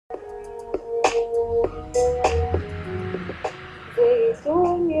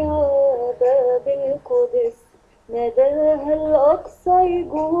زيتون يا باب القدس، نداها الأقصى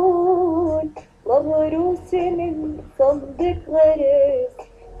يقول مغروس من صمدك غرس،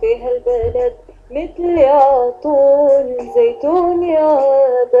 في هالبلد مثل عطول. زيتون يا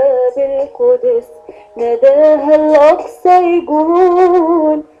باب القدس، نداها الأقصى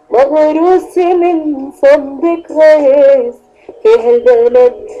يقول مغروس من صمدك غرس، في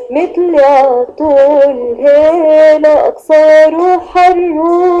هالبلد مثل عطول. هيلا أقصى روح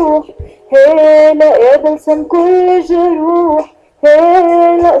الروح، هيلا يا بلسم كل جروح،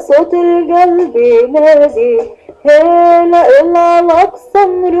 هيلا صوت القلب ينادي، هيلا يلا على الأقصى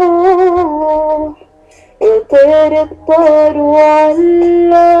نروح. يطير الطار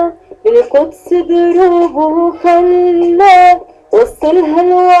وعلى بالقدس دروبه خلى، وصلها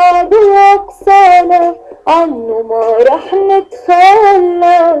الوعد وأقصانا عنه ما رح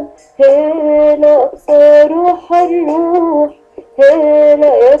نتخلى. هيلا أقصى روح الروح،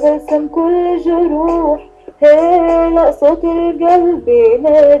 هيلا يا بلسم كل جروح، هيلا صوت القلب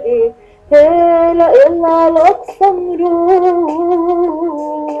ينادي، هيلا يلا على الأقصى نروح.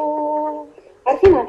 عارفينها.